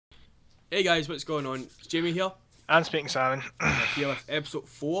Hey guys, what's going on? It's Jamie here. And speaking salmon. We're here with episode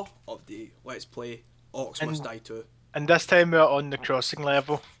 4 of the Let's Play Orcs Must Die 2. And this time we're on the crossing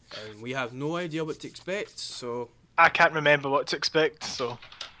level. And we have no idea what to expect, so I can't remember what to expect, so...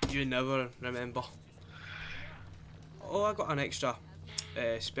 you never remember. Oh, I got an extra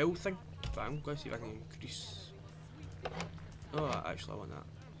spell thing, but I'm going to see if I can increase... Oh, actually I want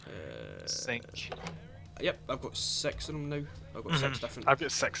that. Sync. Yep, I've got 6 of them now. I've got 6 different... I've got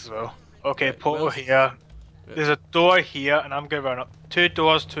 6 as well. Okay, Right, portal where's- here. There's a door here, and I'm going to run up. 2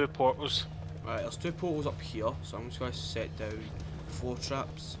 doors, 2 portals. Right, there's 2 portals up here, so I'm just going to set down 4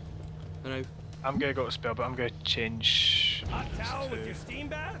 traps. Now, I'm going to go to spell, but I'm going to change... With your steam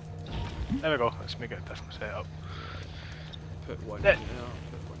bath? There we go, let's make it a different setup. put one There. there,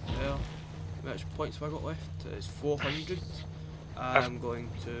 put one there. How much points have I got left? It's 400. I'm going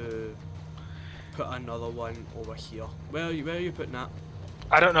to put another one over here. Where are you putting that?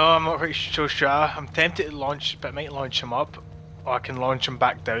 I don't know, I'm not quite so sure. I'm tempted to launch, but I might launch him up. Or I can launch him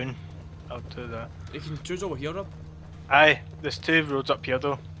back down. I'll do that. You can choose over here, Rob. Aye, there's 2 roads up here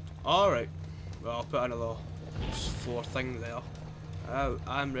though. Alright. Well, I'll put another 4 thing there.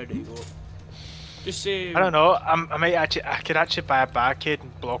 I'm ready to go. Just say... I don't know, I could actually buy a barricade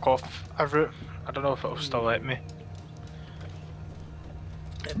and block off a route. I don't know if it'll still let me.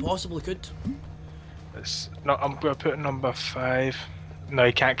 It possibly could. It's no, I'm going to put number 5. No,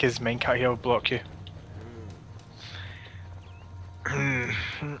 you can't because minecart here will block you. And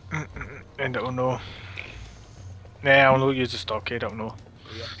it'll know. Nah, I'll not use the stockade, I'll know.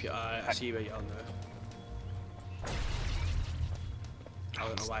 Yep, yeah, I see where you are now. I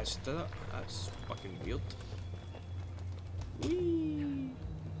don't know why I just did that. That's fucking weird. Whee!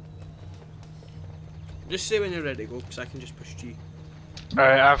 Just say when you're ready to go, because I can just push G.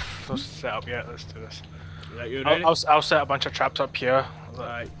 Alright, I've not set up yet, let's do this. Right, you ready? I'll set a bunch of traps up here.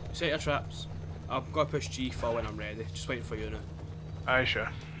 Right, set your traps. I'm gonna push G for when I'm ready. Just waiting for you now. Aye, sure.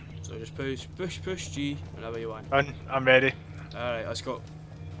 So just push G whenever you want. Done, I'm ready. Alright, let's go.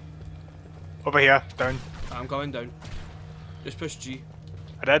 Over here, down. I'm going down. Just push G.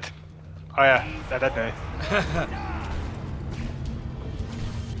 I did. Oh yeah, I did now.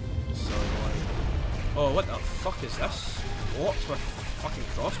 So like... Oh, what the fuck is this? Orcs with fucking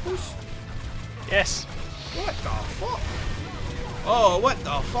crossbows? Yes. What the fuck? Oh, what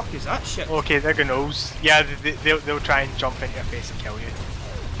the fuck is that shit? Okay, they're gnolls. Yeah, they'll try and jump into your face and kill you.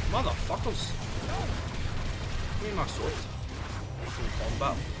 Motherfuckers. Give me my sword. Fucking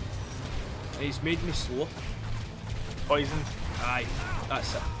combat. He's made me slow. Poisoned. Aye,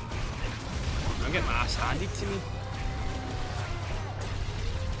 that's it. I'm getting my ass handed to me.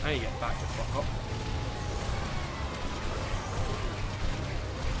 I need to get back the fuck up.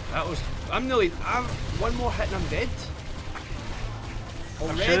 That was... I'm one more hit and I'm dead.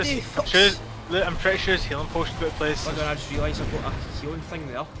 Already? I'm pretty sure his healing potion's got place. Hold on, I just realised I've got a healing thing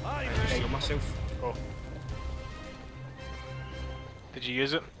there. I just heal myself. Oh. Did you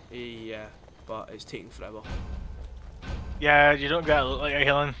use it? Yeah, but it's taking forever. Yeah, you don't get to look like you're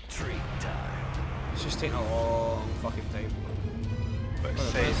healing. It's just taking a long fucking time. But it Oh,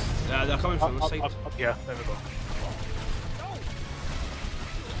 says they're coming from this side. up here. There we go.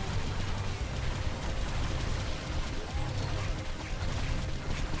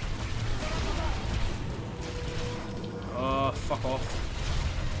 Oh, fuck off.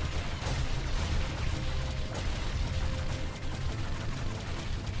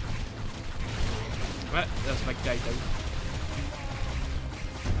 Right, there's a big guy down.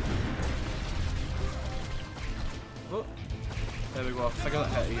 Oh, there we go. I figured out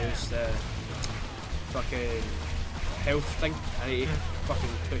how to use the fucking health thing. I need to fucking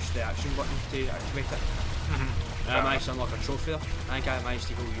push the action button to activate it. And I managed to unlock a trophy there. I think I managed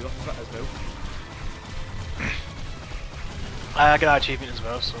to go you up with it as well. I got that achievement as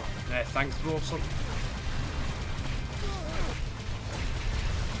well, so. Thanks, bro, or something.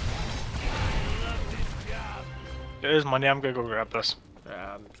 It is money, I'm gonna go grab this.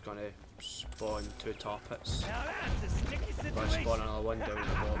 I'm just gonna spawn 2 tar pits. I'm gonna spawn another one down the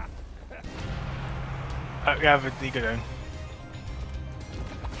bottom. Yeah, but you go down.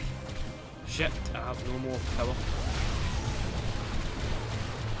 Shit, I have no more power.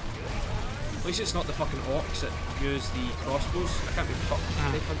 At least it's not the fucking orcs that use the crossbows. I can't be fucked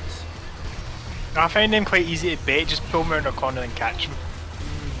with they cunts. I find them quite easy to bait, just pull them around a corner and catch them.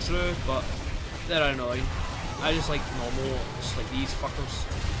 True, but they're annoying. I just like normal, just like these fuckers.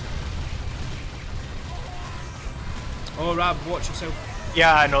 Oh, Rab, watch yourself.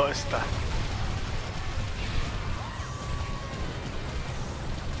 Yeah, I noticed that.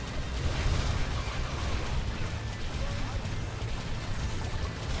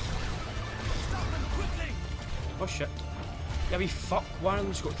 Oh shit. Yeah, we fuck. One of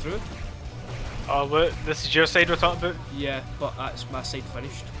them's got through. Oh, look, this is your side we're talking about? Yeah, but that's my side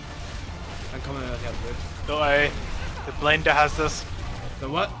finished. I'm coming out of the other road. Don't worry, the blender has this. The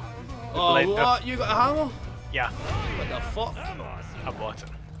what? The Oh, blender. what? You got a hammer? Yeah, What the fuck? I bought it.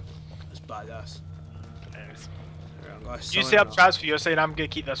 That's badass. Anyways. Right, I'm gonna You summon set up a- traps for your side, I'm gonna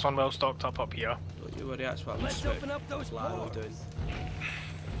keep this one well stocked up here. Don't you worry, that's what I'm Let's just open up those flatly ports. doing.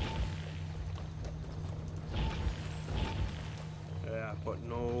 Yeah, I've got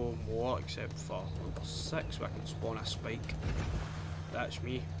no more except for number 6 where I can spawn a spike. That's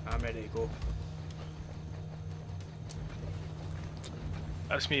me. I'm ready to go.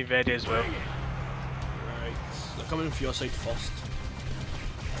 That's me ready as well. Right, they're coming for your side first.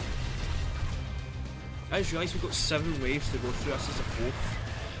 I just realised we've got 7 waves to go through. This is the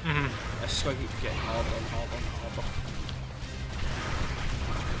 4th. This is going to keep getting harder and harder and harder.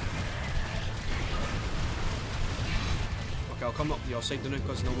 Okay, I'll come up the other side now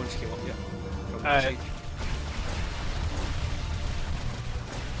because no one's came up yet. From my side.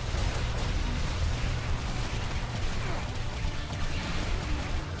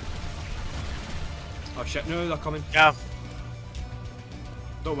 Oh shit, no, they're coming. Yeah.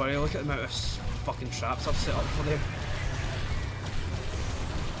 Don't worry, look at the amount of fucking traps I've set up for them.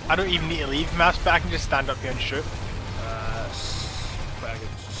 I don't even need to leave mass, but I can just stand up here and shoot. It's quite a good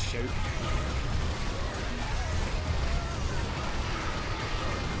shout.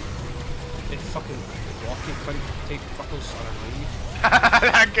 They fucking blocky cunt type fuckers are annoying.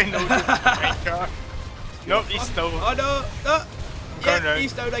 I can know. Nope, he's still. Oh no! No! Going Yeah, round.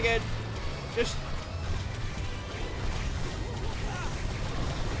 he's down again. Just.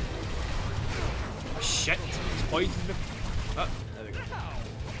 Oh, shit! He's poisoned me. Oh, there we go.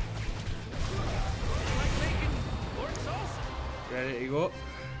 Ready to go.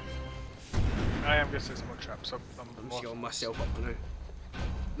 I am gonna set some more traps up. I'm just healing myself up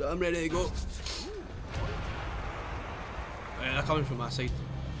now. I'm ready to go. They're coming from my side.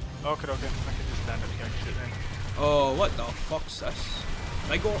 Okay, okay. I can just stand up here and shoot then. Oh, what the fuck's this?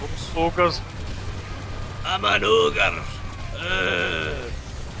 Big orcs. Ogres. I'm an ogre.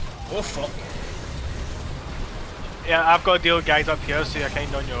 Oh fuck. Yeah, I've got to deal with guys up here, so you're kind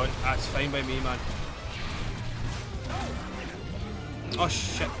of on your own. That's fine by me, man. Oh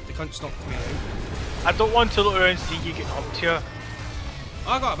shit, they can't stop me out. I don't want to look around and see you get humped here.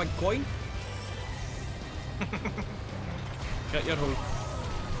 I got a big coin. Shut your hole.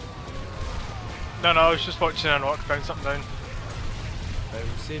 No, I was just watching an orc bounce something down.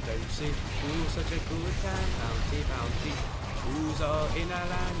 Bouncy, bouncy, ooh, such a good time. Bouncy, bouncy, shoes are in a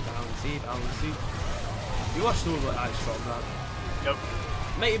land. Bouncy, bouncy. You must know what that's from, man. Yep.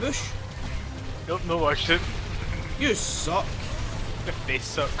 Mighty Bush, Nope, no watched it. you suck. The face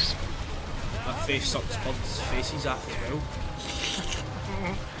sucks. My face sucks birds' faces off as well.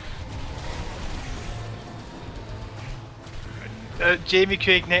 Jamie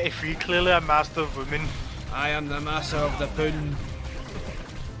Craig 93, clearly a master of women. I am the master of the poon.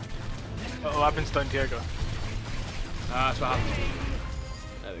 Oh, I've been stunned here, go. That's what happened.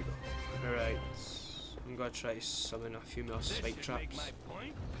 There we go. Alright. I'm gonna try to summon a few more spike traps. My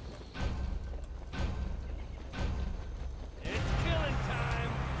point. It's killing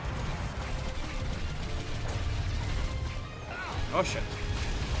time. Oh shit.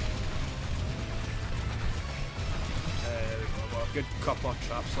 There we go. Well, a good couple of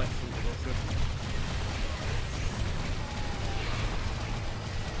traps left for them to go through.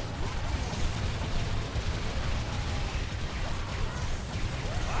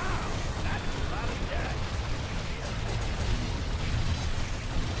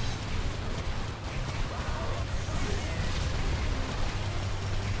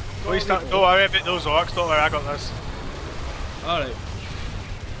 Don't worry about those orcs, don't worry, I got this. Alright.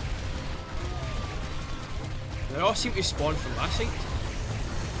 They all seem to spawn from my side.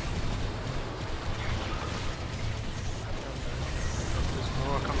 There's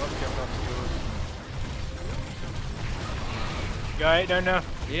more coming up here. You alright down there?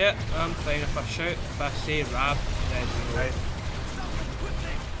 Yeah, I'm fine. If I shout, if I say rab, then you know. Right.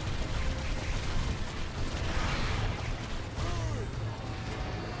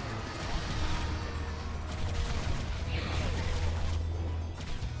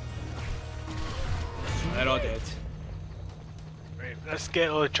 They're all dead. Right, let's get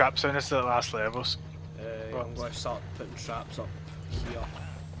all the traps in. This is the last levels. I'm going to start putting traps up here.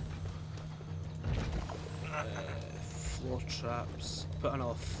 Floor traps. Put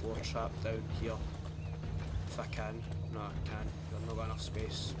another floor trap down here. If I can. No, I can't. I've not got enough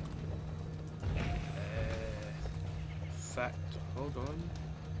space. Fact. Hold on.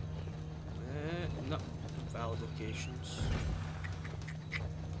 No. Valid obligations.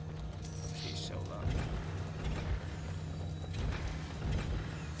 Okay, sell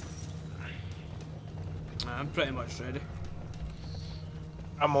that. I'm pretty much ready.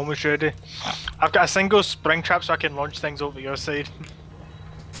 I'm almost ready. I've got a single spring trap so I can launch things over your side.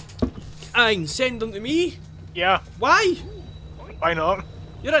 Aye, send them to me. Yeah, Why? why not?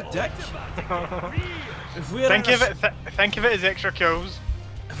 You're a dick. If we're Think in of it. Think of it as extra kills.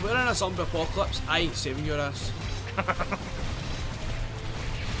 if we're in a zombie apocalypse, I ain't saving your ass.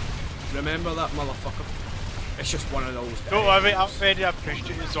 Remember that, motherfucker. It's just one of those. Don't worry, I've already pushed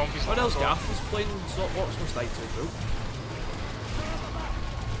it to zombies. What else? Gaff is playing Orcs most likely, bro.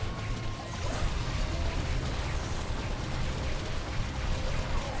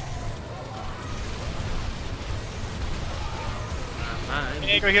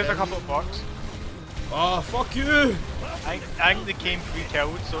 Hey, here's a couple of bucks. Oh, fuck you! I think they came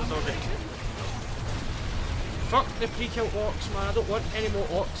pre-killed, so it's all good. Fuck the pre-kill orcs, man. I don't want any more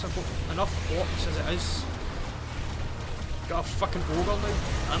orcs. I've got enough orcs as it is. Got a fucking ogre now.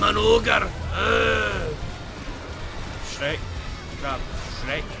 I'm an ogre! Ugh. Shrek. Grab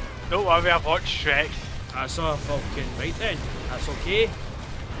Shrek. Don't worry, I've watched Shrek. I saw a fucking right then. That's okay.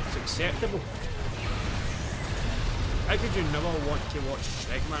 It's acceptable. How could you never want to watch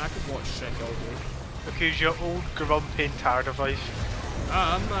Shrek, man? I could watch Shrek all day. Because you're old, grumpy and tired of life.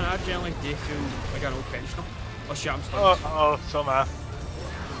 Man, I generally do feel like an old pensioner. Oh shit, I'm stuck. Oh, so am I.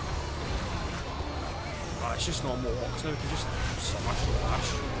 Oh, it's just normal orcs now. We can just smash the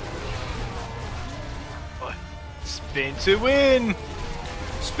lash. Oh, Spain to win!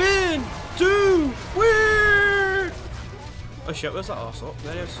 Spin! 2! Win! Oh shit, where's that arse up?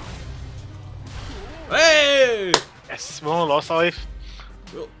 There it is. Hey! Yes, we only lost a life.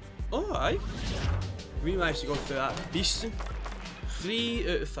 Well, oh aye. We managed to go through that beasting.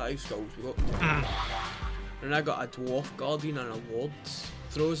 3 out of 5 skulls we got. And I got a dwarf guardian and a ward.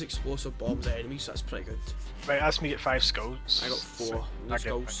 Throws explosive bombs at enemies, so that's pretty good. Right, that's me at 5 skulls. I got 4 So, no I get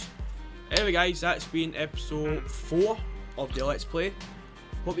skulls. Anyway guys, that's been episode 4 of the Let's Play.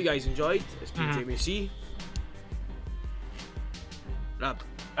 Hope you guys enjoyed. It's been Jamie C. Rab,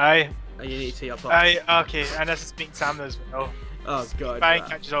 Aye. you need to take up. Aye, okay, and this is Meet Sam as well. Oh god. Bye,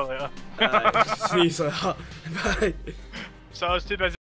 catch you all later. See you later. Bye. So I was too busy.